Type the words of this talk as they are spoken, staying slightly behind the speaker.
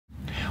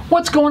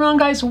What's going on,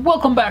 guys?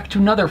 Welcome back to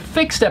another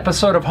fixed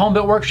episode of Home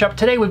Built Workshop.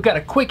 Today we've got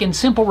a quick and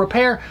simple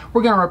repair.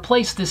 We're going to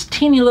replace this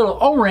teeny little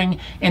O-ring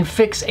and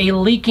fix a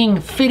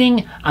leaking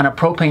fitting on a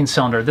propane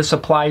cylinder. This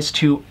applies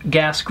to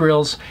gas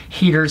grills,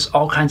 heaters,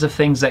 all kinds of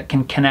things that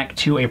can connect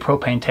to a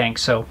propane tank,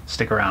 so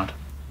stick around.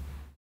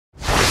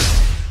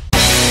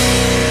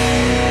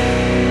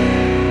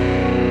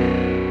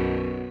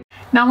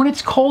 Now when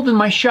it's cold in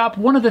my shop,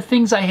 one of the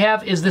things I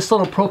have is this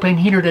little propane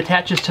heater that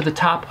attaches to the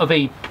top of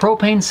a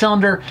propane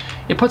cylinder.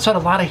 It puts out a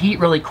lot of heat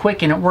really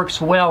quick and it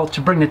works well to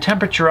bring the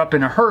temperature up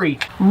in a hurry.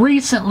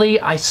 Recently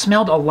I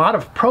smelled a lot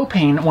of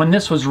propane when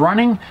this was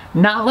running,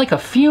 not like a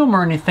fume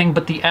or anything,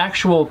 but the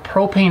actual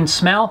propane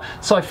smell.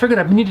 So I figured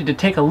I needed to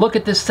take a look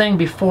at this thing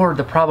before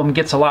the problem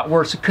gets a lot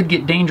worse. It could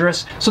get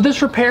dangerous. So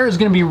this repair is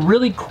going to be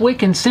really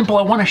quick and simple.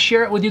 I want to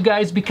share it with you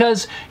guys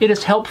because it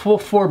is helpful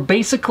for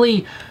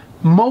basically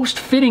most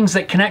fittings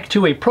that connect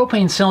to a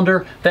propane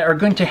cylinder that are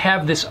going to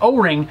have this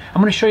O-ring.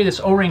 I'm going to show you this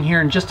O-ring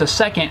here in just a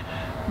second.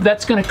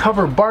 That's going to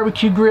cover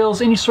barbecue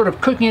grills, any sort of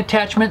cooking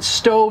attachments,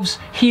 stoves,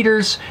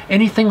 heaters,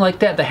 anything like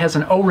that that has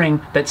an O-ring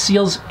that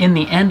seals in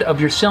the end of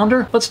your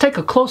cylinder. Let's take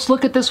a close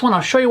look at this one. I'll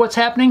show you what's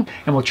happening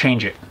and we'll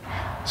change it.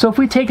 So if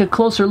we take a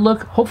closer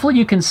look, hopefully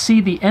you can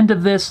see the end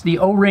of this. The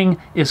O-ring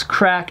is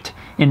cracked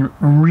and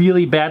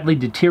really badly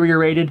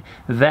deteriorated.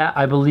 That,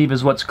 I believe,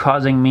 is what's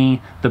causing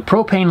me the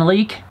propane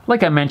leak.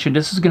 Like I mentioned,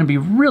 this is going to be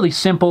really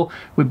simple.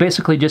 We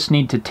basically just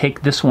need to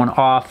take this one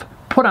off,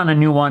 put on a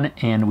new one,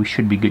 and we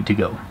should be good to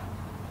go.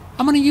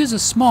 I'm going to use a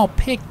small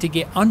pick to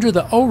get under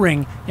the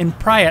O-ring and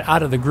pry it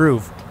out of the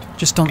groove.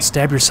 Just don't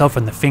stab yourself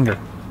in the finger.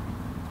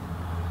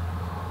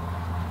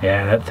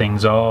 Yeah, that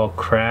thing's all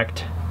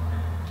cracked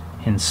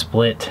and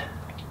split.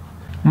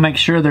 Make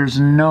sure there's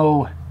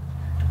no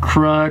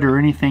crud or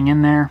anything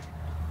in there.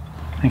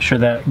 Make sure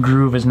that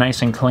groove is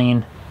nice and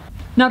clean.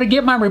 Now to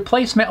get my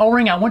replacement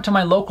O-ring, I went to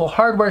my local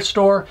hardware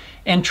store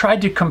and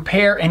tried to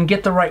compare and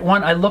get the right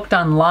one. I looked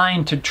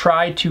online to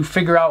try to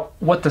figure out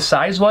what the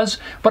size was,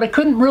 but I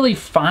couldn't really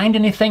find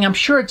anything. I'm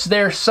sure it's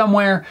there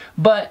somewhere,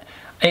 but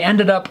I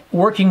ended up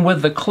working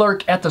with the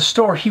clerk at the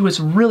store. He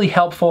was really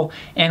helpful,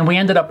 and we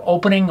ended up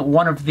opening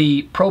one of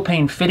the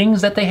propane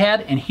fittings that they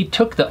had, and he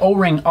took the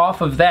O-ring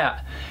off of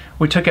that.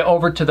 We took it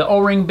over to the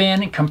O-ring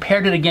bin,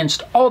 compared it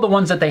against all the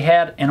ones that they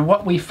had, and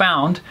what we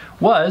found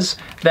was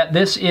that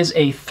this is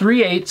a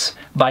 3/8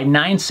 by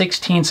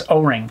 9/16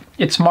 O-ring.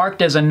 It's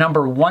marked as a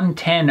number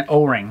 110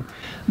 O-ring.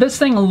 This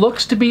thing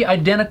looks to be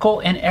identical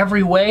in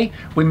every way.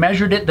 We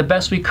measured it the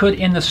best we could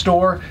in the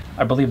store.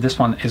 I believe this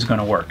one is going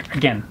to work.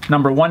 Again,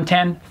 number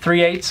 110,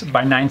 3/8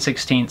 by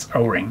 9/16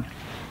 O-ring.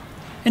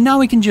 And now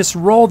we can just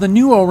roll the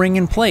new O-ring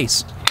in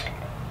place.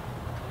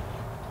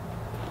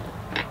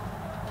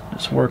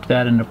 Just work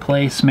that into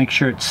place, make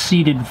sure it's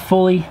seated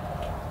fully.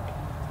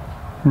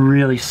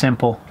 Really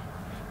simple.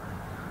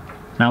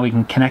 Now we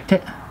can connect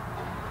it.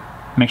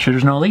 Make sure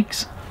there's no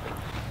leaks.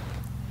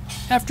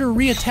 After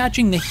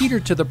reattaching the heater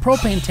to the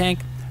propane tank,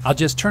 I'll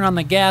just turn on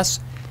the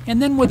gas,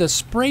 and then with a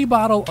spray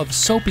bottle of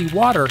soapy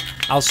water,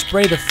 I'll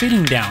spray the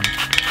fitting down.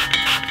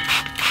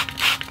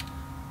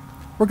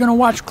 We're going to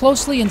watch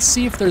closely and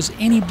see if there's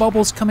any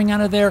bubbles coming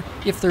out of there.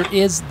 If there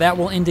is, that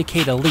will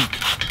indicate a leak.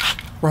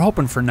 We're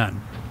hoping for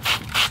none.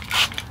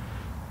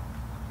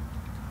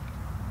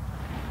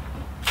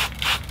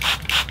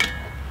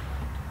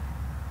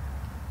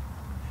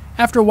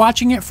 After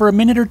watching it for a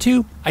minute or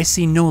two, I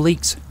see no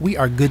leaks. We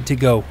are good to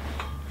go.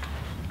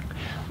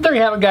 There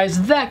you have it,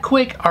 guys. That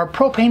quick, our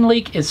propane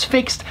leak is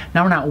fixed.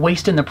 Now we're not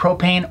wasting the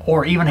propane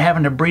or even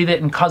having to breathe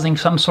it and causing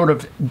some sort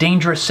of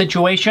dangerous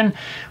situation.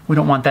 We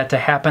don't want that to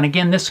happen.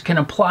 Again, this can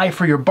apply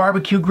for your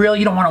barbecue grill.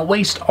 You don't want to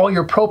waste all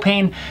your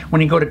propane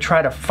when you go to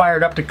try to fire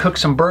it up to cook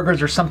some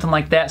burgers or something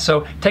like that.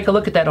 So take a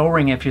look at that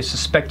O-ring if you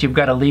suspect you've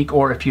got a leak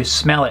or if you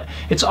smell it.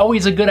 It's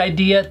always a good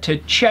idea to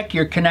check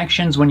your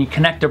connections when you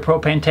connect a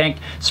propane tank.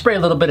 Spray a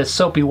little bit of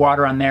soapy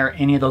water on there.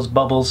 Any of those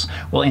bubbles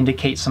will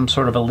indicate some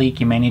sort of a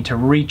leak. You may need to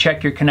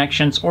recheck your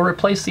connections or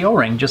replace the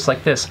O-ring just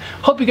like this.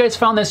 Hope you guys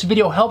found this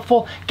video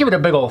helpful. Give it a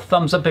big old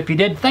thumbs up if you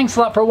did. Thanks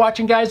a lot for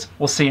watching, guys.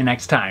 We'll see you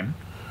next time.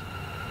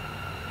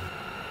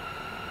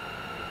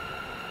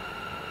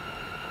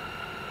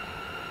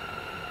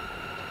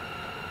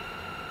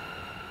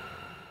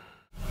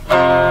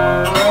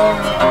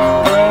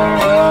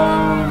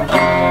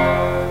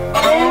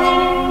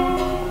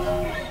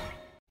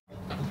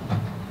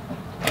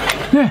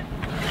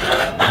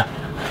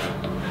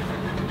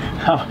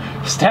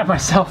 Oh, stabbed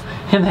myself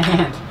in the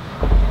hand.